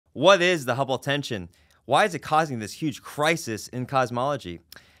What is the Hubble tension? Why is it causing this huge crisis in cosmology?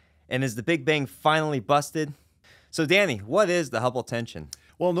 And is the Big Bang finally busted? So, Danny, what is the Hubble tension?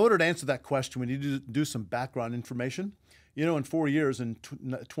 Well, in order to answer that question, we need to do some background information. You know, in 4 years, in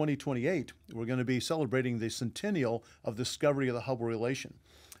 2028, we're going to be celebrating the centennial of the discovery of the Hubble relation.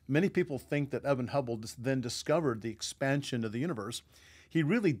 Many people think that Edwin Hubble then discovered the expansion of the universe. He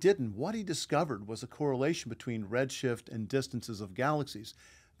really didn't. What he discovered was a correlation between redshift and distances of galaxies.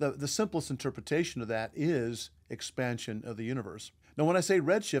 The simplest interpretation of that is expansion of the universe. Now, when I say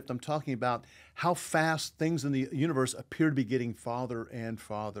redshift, I'm talking about how fast things in the universe appear to be getting farther and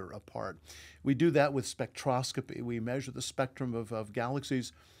farther apart. We do that with spectroscopy. We measure the spectrum of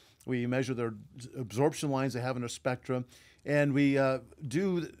galaxies. We measure their absorption lines they have in their spectrum. And we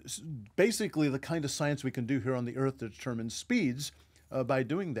do basically the kind of science we can do here on the Earth to determine speeds by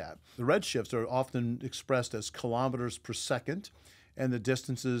doing that. The redshifts are often expressed as kilometers per second, and the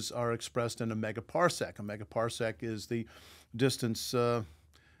distances are expressed in a megaparsec. A megaparsec is the distance,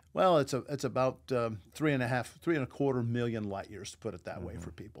 well, it's about 3.25 million light years, to put it that way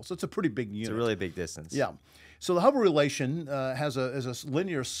for people. So it's a pretty big unit. It's a really big distance. Yeah. So the Hubble relation has a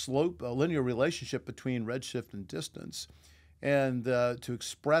linear slope, a linear relationship between redshift and distance. And to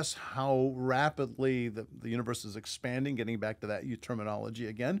express how rapidly the universe is expanding, getting back to that terminology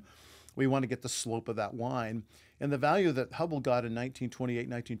again, we want to get the slope of that line. And the value that Hubble got in 1928,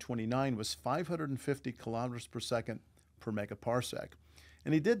 1929 was 550 kilometers per second per megaparsec.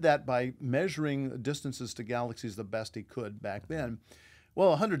 And he did that by measuring distances to galaxies the best he could back then. Well,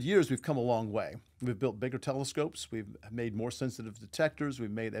 100 years, we've come a long way. We've built bigger telescopes. We've made more sensitive detectors.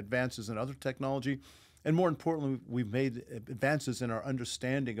 We've made advances in other technology. And more importantly, we've made advances in our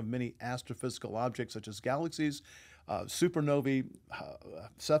understanding of many astrophysical objects such as galaxies, supernovae,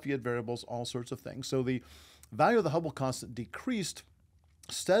 Cepheid variables, all sorts of things. So the value of the Hubble constant decreased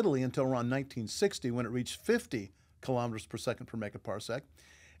steadily until around 1960 when it reached 50 kilometers per second per megaparsec.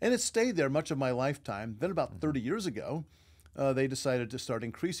 And it stayed there much of my lifetime. Then about 30 years ago, they decided to start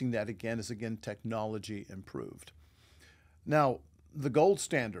increasing that again as, technology improved. Now, the gold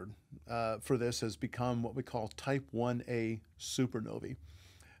standard for this has become what we call type 1a supernovae.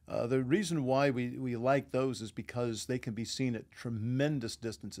 The reason why we like those is because they can be seen at tremendous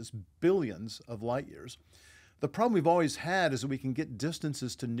distances, billions of light years. The problem we've always had is that we can get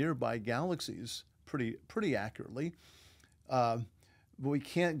distances to nearby galaxies pretty accurately, but we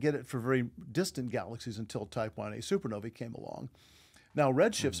can't get it for very distant galaxies until type 1a supernovae came along. Now,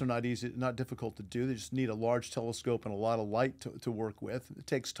 redshifts are not difficult to do. They just need a large telescope and a lot of light to work with. It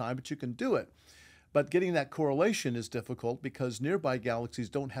takes time, but you can do it. But getting that correlation is difficult because nearby galaxies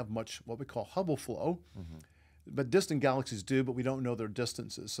don't have much what we call Hubble flow. But distant galaxies do, but we don't know their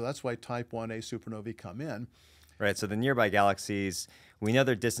distances. So that's why type 1a supernovae come in. Right, so the nearby galaxies, we know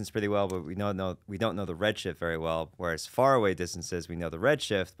their distance pretty well, but we don't know the redshift very well. Whereas faraway distances, we know the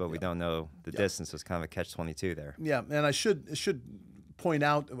redshift, but we don't know the distance. So it's kind of a catch-22 there. Yeah, and I should point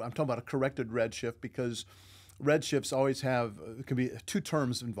out, I'm talking about a corrected redshift because redshifts always have, it can be two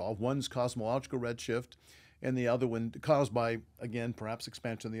terms involved. One's cosmological redshift, and the other one caused by, again, perhaps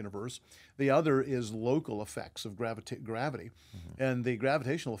expansion of the universe. The other is local effects of gravity. And the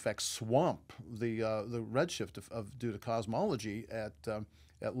gravitational effects swamp the redshift due to cosmology at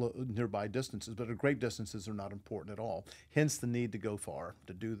nearby distances, but at great distances are not important at all. Hence the need to go far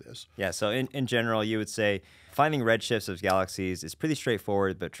to do this. Yeah, so in general, you would say finding redshifts of galaxies is pretty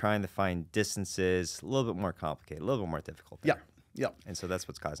straightforward, but trying to find distances a little bit more complicated, a little bit more difficult there. Yeah. And so that's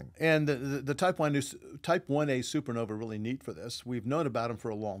what's causing it. And the type 1a supernova are really neat for this. We've known about them for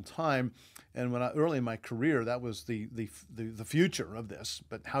a long time, and early in my career, that was the future of this.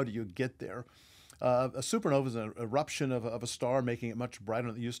 But how do you get there? A supernova is an eruption of a star, making it much brighter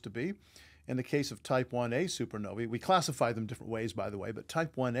than it used to be. In the case of type 1a supernovae, we classify them different ways, by the way, but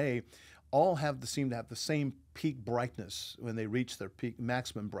type 1a all seem to have the same peak brightness when they reach their peak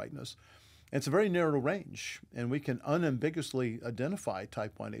maximum brightness. And it's a very narrow range, and we can unambiguously identify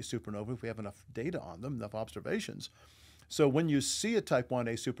type 1a supernova if we have enough data on them, enough observations. So when you see a type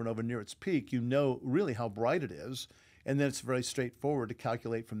 1a supernova near its peak, you know really how bright it is, and then it's very straightforward to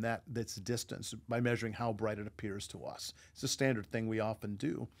calculate from its distance by measuring how bright it appears to us. It's a standard thing we often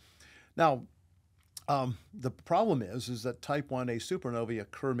do. Now, the problem is that type 1a supernovae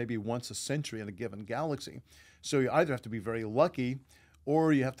occur maybe once a century in a given galaxy. So you either have to be very lucky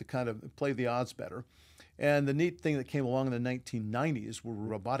or you have to kind of play the odds better. And the neat thing that came along in the 1990s were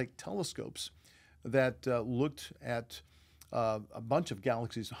robotic telescopes that looked at a bunch of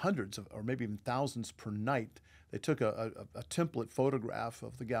galaxies, hundreds of, or maybe even thousands per night. They took a template photograph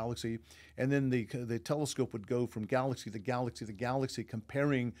of the galaxy, and then the telescope would go from galaxy to galaxy to galaxy,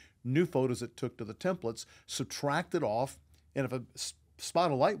 comparing new photos it took to the templates, subtract it off, and if a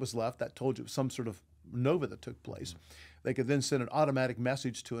spot of light was left, that told you some sort of nova that took place. They could then send an automatic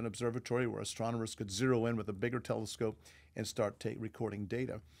message to an observatory where astronomers could zero in with a bigger telescope and start recording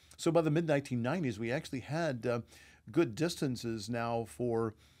data. So by the mid-1990s, we actually had good distances now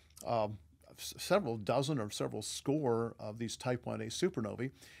for several dozen or several score of these Type 1a supernovae.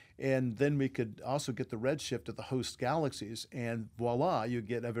 And then we could also get the redshift of the host galaxies, and voila, you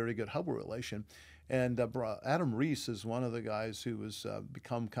get a very good Hubble relation. And Adam Rees is one of the guys who has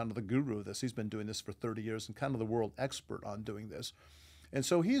become kind of the guru of this. He's been doing this for 30 years and kind of the world expert on doing this. And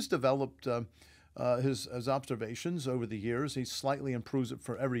so he's developed his observations over the years. He slightly improves it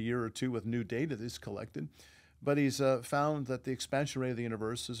for every year or two with new data that he's collected. But he's found that the expansion rate of the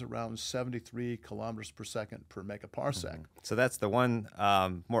universe is around 73 kilometers per second per megaparsec. So that's the one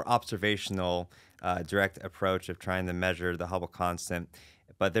more observational, direct approach of trying to measure the Hubble constant.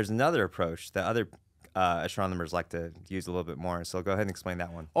 But there's another approach that other astronomers like to use a little bit more. So go ahead and explain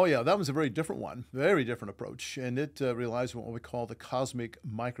that one. Oh, yeah, that one's a very different one, very different approach. And it relies on what we call the cosmic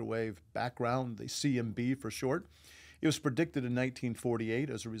microwave background, the CMB for short. It was predicted in 1948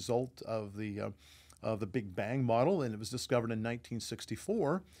 as a result of the Big Bang model, and it was discovered in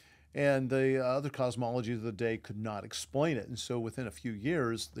 1964. And the other cosmology of the day could not explain it. And so within a few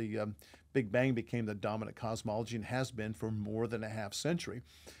years, the Big Bang became the dominant cosmology and has been for more than a half century.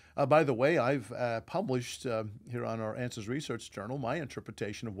 By the way, I've published here on our Answers Research Journal my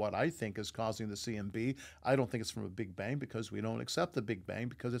interpretation of what I think is causing the CMB. I don't think it's from a Big Bang because we don't accept the Big Bang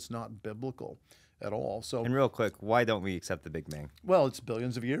because it's not biblical at all. So, and real quick, why don't we accept the Big Bang? Well, it's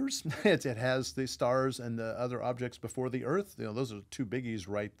billions of years. It has the stars and the other objects before the Earth. Those are two biggies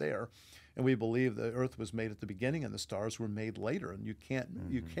right there. And we believe the Earth was made at the beginning and the stars were made later. And you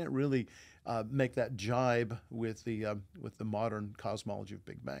can't really make that jibe with the modern cosmology of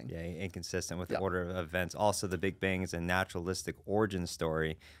Big Bang. Yeah, inconsistent with the order of events. Also, the Big Bang is a naturalistic origin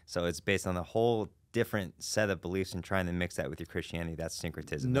story, so it's based on a whole different set of beliefs, and trying to mix that with your Christianity. That's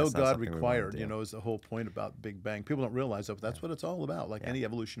syncretism. No God required, is the whole point about Big Bang. People don't realize that, but that's what it's all about, like any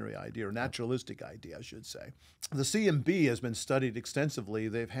evolutionary idea, or naturalistic idea, I should say. The CMB has been studied extensively.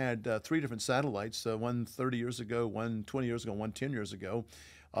 They've had 3 different satellites, one 30 years ago, one 20 years ago, one 10 years ago,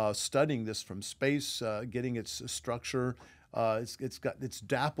 studying this from space, getting its structure. It's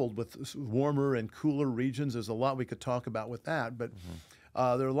dappled with warmer and cooler regions. There's a lot we could talk about with that, but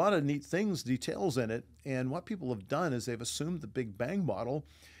there are a lot of neat things, details in it. And what people have done is they've assumed the Big Bang model,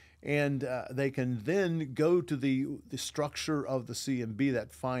 and they can then go to the structure of the CMB,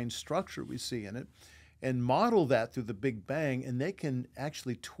 that fine structure we see in it, and model that through the Big Bang, and they can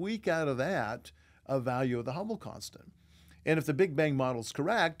actually tweak out of that a value of the Hubble constant. And if the Big Bang model is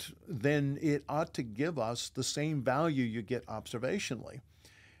correct, then it ought to give us the same value you get observationally.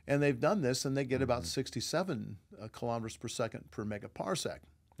 And they've done this, and they get about 67 kilometers per second per megaparsec.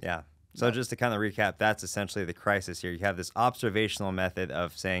 Yeah. So just to kind of recap, that's essentially the crisis here. You have this observational method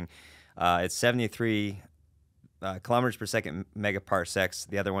of saying it's 73 kilometers per second megaparsecs.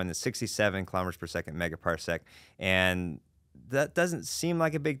 The other one is 67 kilometers per second megaparsec. And that doesn't seem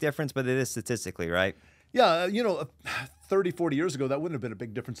like a big difference, but it is statistically, right? Yeah, 30, 40 years ago, that wouldn't have been a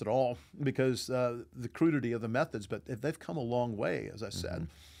big difference at all because the crudity of the methods, but they've come a long way, as I said.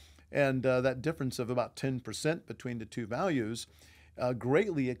 And that difference of about 10% between the two values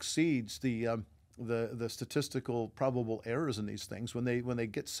greatly exceeds the statistical probable errors in these things. When they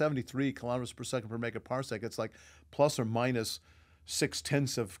get 73 kilometers per second per megaparsec, it's like plus or minus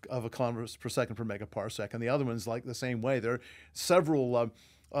 0.6 of a kilometers per second per megaparsec, and the other one's like the same way. There are several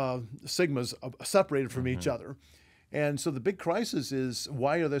sigmas separated from each other. And so the big crisis is,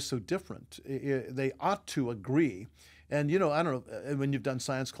 why are they so different? They ought to agree. And, I don't know, when you've done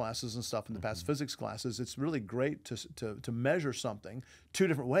science classes and stuff in the past, physics classes, it's really great to measure something 2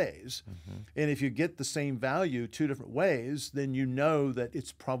 different ways. And if you get the same value 2 different ways, then you know that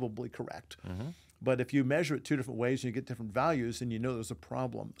it's probably correct. But if you measure it 2 different ways and you get different values, then you know there's a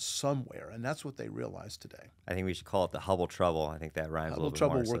problem somewhere. And that's what they realize today. I think we should call it the Hubble trouble. I think that rhymes a little bit more.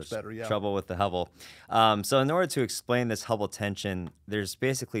 Hubble trouble works better, yeah. Trouble with the Hubble. So in order to explain this Hubble tension, there's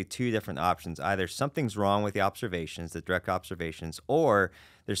basically 2 different options. Either something's wrong with the observations, the direct observations, or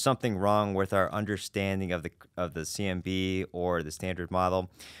there's something wrong with our understanding of the CMB or the standard model.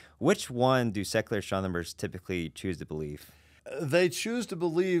 Which one do secular astronomers typically choose to believe? They choose to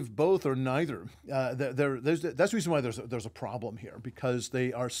believe both or neither. That's the reason why there's a problem here, because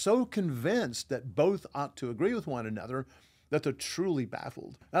they are so convinced that both ought to agree with one another that they're truly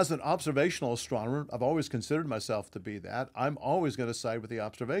baffled. As an observational astronomer, I've always considered myself to be that. I'm always going to side with the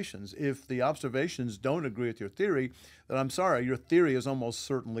observations. If the observations don't agree with your theory, then I'm sorry, your theory is almost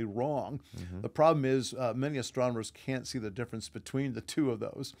certainly wrong. The problem is many astronomers can't see the difference between the two of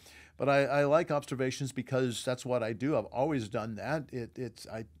those. But I like observations because that's what I do. I've always done that.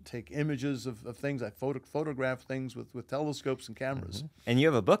 I take images of things. I photograph things with telescopes and cameras. And you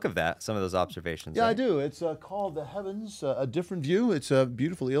have a book of that, some of those observations. Yeah, right? I do. It's called The Heavens, A Different View. It's a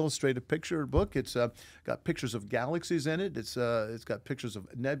beautifully illustrated picture book. It's got pictures of galaxies in it. It's got pictures of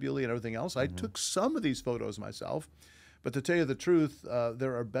nebulae and everything else. I took some of these photos myself. But to tell you the truth,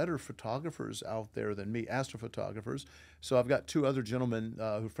 there are better photographers out there than me, astrophotographers. So I've got two other gentlemen who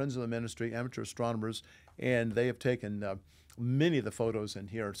are friends of the ministry, amateur astronomers, and they have taken many of the photos in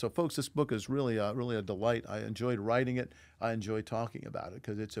here. So, folks, this book is really a delight. I enjoyed writing it. I enjoy talking about it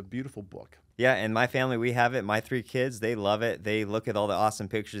because it's a beautiful book. Yeah, and my family, we have it. My 3 kids, they love it. They look at all the awesome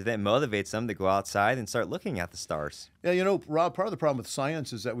pictures. That motivates them to go outside and start looking at the stars. Yeah, you know, Rob, part of the problem with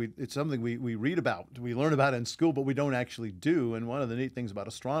science is that it's something we read about, we learn about it in school, but we don't actually do. And one of the neat things about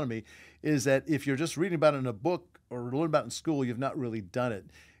astronomy is that if you're just reading about it in a book or learn about it in school, you've not really done it.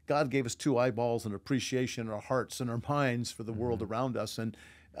 God gave us 2 eyeballs and appreciation in our hearts and our minds for the world around us. And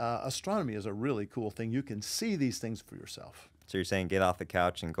astronomy is a really cool thing. You can see these things for yourself. So you're saying get off the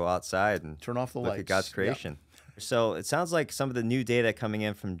couch and go outside and turn off the look lights. at God's creation. So it sounds like some of the new data coming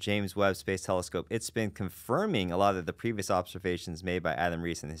in from James Webb Space Telescope, it's been confirming a lot of the previous observations made by Adam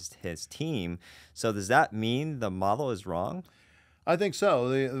Rees and his team. So does that mean the model is wrong? I think so.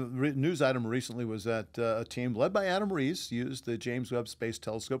 The news item recently was that a team led by Adam Rees used the James Webb Space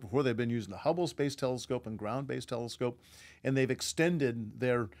Telescope. Before, they've been using the Hubble Space Telescope and ground-based telescope, and they've extended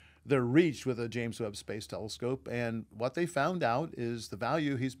their reach with a James Webb Space Telescope. And what they found out is the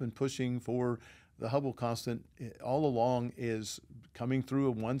value he's been pushing for the Hubble constant all along is coming through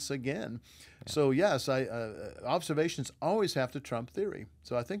once again. Yeah. So yes, observations always have to trump theory.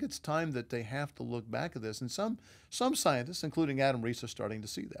 So I think it's time that they have to look back at this. And some scientists, including Adam Rees, are starting to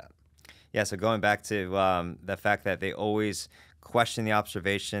see that. Yeah, so going back to the fact that they always question the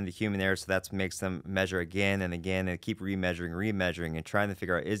observation, the human error, so that makes them measure again and again and keep remeasuring and trying to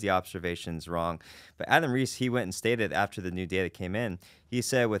figure out, is the observations wrong? But Adam Rees, he went and stated after the new data came in, he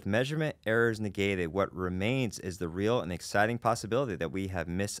said, with measurement errors negated, what remains is the real and exciting possibility that we have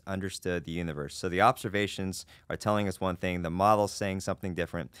misunderstood the universe. So the observations are telling us one thing, the model's saying something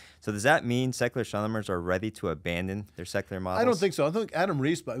different. So does that mean secular astronomers are ready to abandon their secular models? I don't think so. I think Adam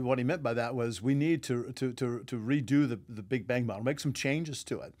Rees, what he meant by that was we need to redo the Big Bang model, make some changes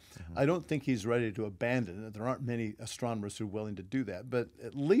to it. I don't think he's ready to abandon it. There aren't many astronomers who are willing to do that, but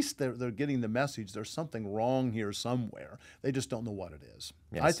at least they're getting the message there's something wrong here somewhere. They just don't know what it is.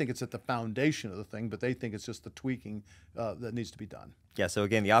 Yes. I think it's at the foundation of the thing, but they think it's just the tweaking that needs to be done. Yeah, so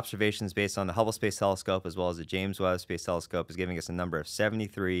again, the observations based on the Hubble Space Telescope as well as the James Webb Space Telescope is giving us a number of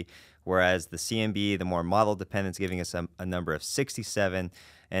 73, whereas the CMB, the more model dependent, is giving us a number of 67.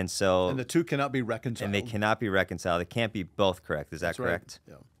 And the two cannot be reconciled. And they cannot be reconciled. It can't be both correct. Is that correct?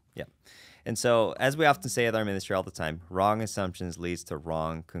 Right. Yeah. Yeah. And so, as we often say at our ministry all the time, wrong assumptions leads to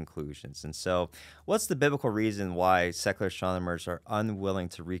wrong conclusions. And so, what's the biblical reason why secular astronomers are unwilling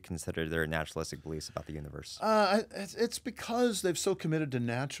to reconsider their naturalistic beliefs about the universe? It's because they've so committed to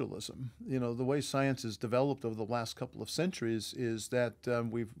naturalism. You know, the way science has developed over the last couple of centuries is that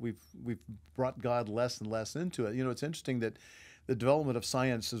we've brought God less and less into it. You know, it's interesting that the development of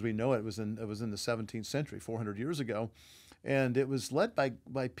science as we know it was in the 17th century, 400 years ago. And it was led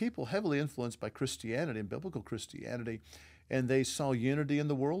by people heavily influenced by Christianity and biblical Christianity. And they saw unity in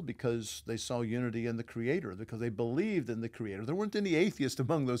the world because they saw unity in the Creator, because they believed in the Creator. There weren't any atheists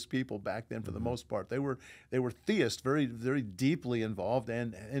among those people back then for the most part. They were theists, very, very deeply involved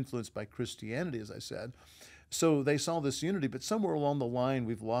and influenced by Christianity, as I said. So they saw this unity, but somewhere along the line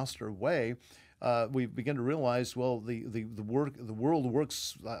we've lost our way. We begin to realize, well, the world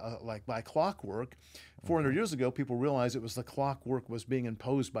works like by clockwork. 400 years ago, people realized it was the clockwork was being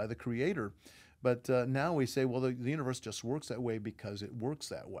imposed by the Creator. But now we say, well, the universe just works that way because it works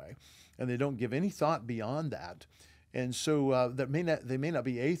that way. And they don't give any thought beyond that. And so they may not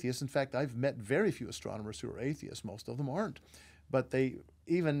be atheists. In fact, I've met very few astronomers who are atheists. Most of them aren't. But they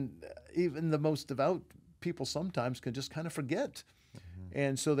even the most devout people sometimes can just kind of forget.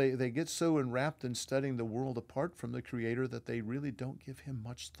 And so they get so enwrapped in studying the world apart from the Creator that they really don't give Him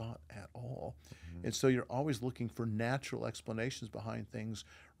much thought at all. And so you're always looking for natural explanations behind things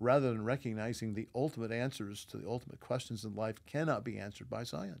rather than recognizing the ultimate answers to the ultimate questions in life cannot be answered by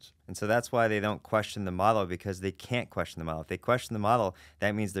science. And so that's why they don't question the model, because they can't question the model. If they question the model,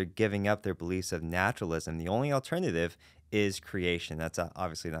 that means they're giving up their beliefs of naturalism. The only alternative is creation. That's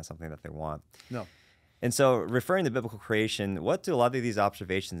obviously not something that they want. No. And so, referring to biblical creation, what do a lot of these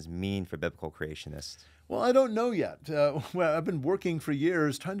observations mean for biblical creationists? Well, I don't know yet. Well, I've been working for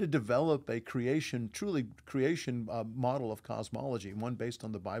years trying to develop a truly creation model of cosmology, one based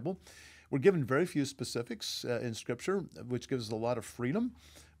on the Bible. We're given very few specifics in Scripture, which gives us a lot of freedom.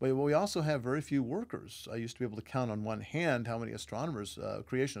 But we also have very few workers. I used to be able to count on one hand how many astronomers,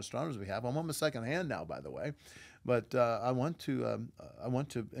 creation astronomers we have. I'm on my second hand now, by the way. But I want to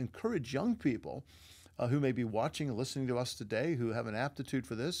encourage young people who may be watching and listening to us today, who have an aptitude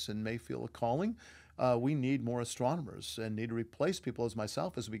for this and may feel a calling. We need more astronomers and need to replace people as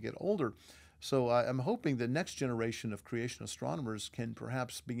myself as we get older. So I'm hoping the next generation of creation astronomers can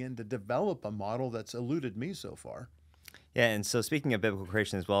perhaps begin to develop a model that's eluded me so far. Yeah, and so speaking of biblical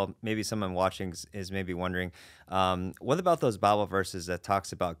creation as well, maybe someone watching is maybe wondering, what about those Bible verses that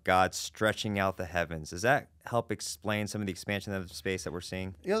talks about God stretching out the heavens? Does that help explain some of the expansion of space that we're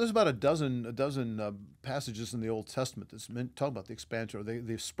seeing? Yeah, there's about a dozen passages in the Old Testament that's talk about the expansion or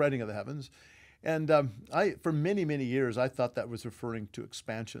the spreading of the heavens. And for many, many years, I thought that was referring to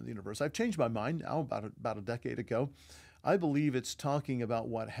expansion of the universe. I've changed my mind now about a decade ago. I believe it's talking about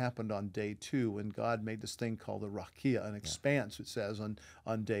what happened on day 2 when God made this thing called the rakia, an expanse, it says,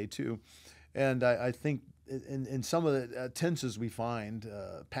 on day 2. And I think in some of the tenses we find,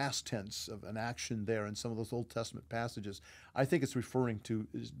 past tense of an action there in some of those Old Testament passages, I think it's referring to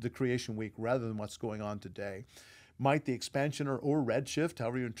the creation week rather than what's going on today. Might the expansion or redshift,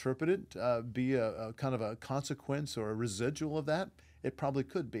 however you interpret it, be a kind of a consequence or a residual of that? It probably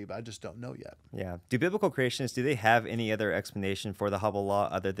could be, but I just don't know yet. Yeah. Do biblical creationists, do they have any other explanation for the Hubble law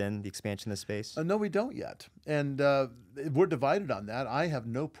other than the expansion of space? No, we don't yet. And we're divided on that. I have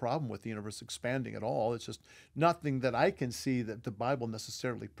no problem with the universe expanding at all. It's just nothing that I can see that the Bible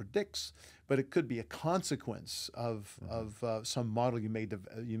necessarily predicts, but it could be a consequence of some model you may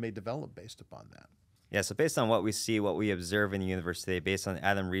develop based upon that. Yeah, so based on what we see, what we observe in the universe today, based on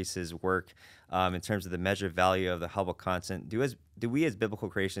Adam Rees's work in terms of the measured value of the Hubble constant, do we as biblical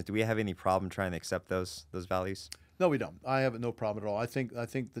creationists, do we have any problem trying to accept those values? No, we don't. I have no problem at all. I think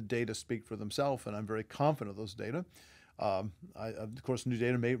the data speak for themselves, and I'm very confident of those data. Of course, new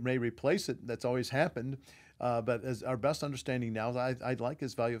data may replace it. That's always happened. But as our best understanding now, I'd like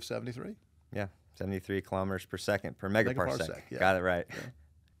his value of 73. Yeah, 73 kilometers per second per megaparsec. Yeah. Got it right. Yeah.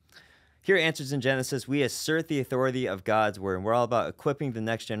 Here at Answers in Genesis, we assert the authority of God's word, and we're all about equipping the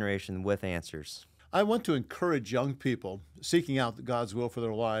next generation with answers. I want to encourage young people seeking out God's will for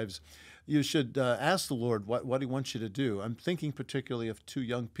their lives. You should ask the Lord what He wants you to do. I'm thinking particularly of 2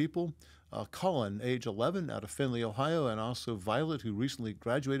 young people, Colin, age 11, out of Findlay, Ohio, and also Violet, who recently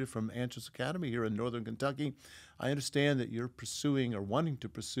graduated from Answers Academy here in northern Kentucky. I understand that you're pursuing or wanting to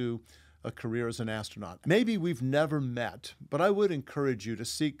pursue a career as an astronaut. Maybe we've never met, but I would encourage you to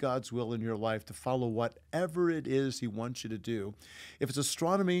seek God's will in your life, to follow whatever it is He wants you to do. If it's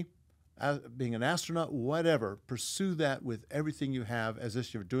astronomy, being an astronaut, whatever, pursue that with everything you have as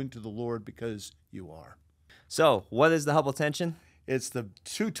if you're doing to the Lord, because you are. So, what is the Hubble tension? It's the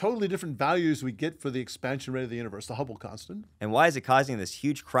 2 totally different values we get for the expansion rate of the universe, the Hubble constant. And why is it causing this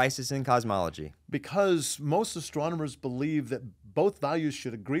huge crisis in cosmology? Because most astronomers believe that both values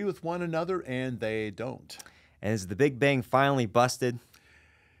should agree with one another, and they don't. And is the Big Bang finally busted?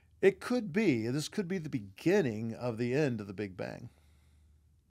 It could be. This could be the beginning of the end of the Big Bang.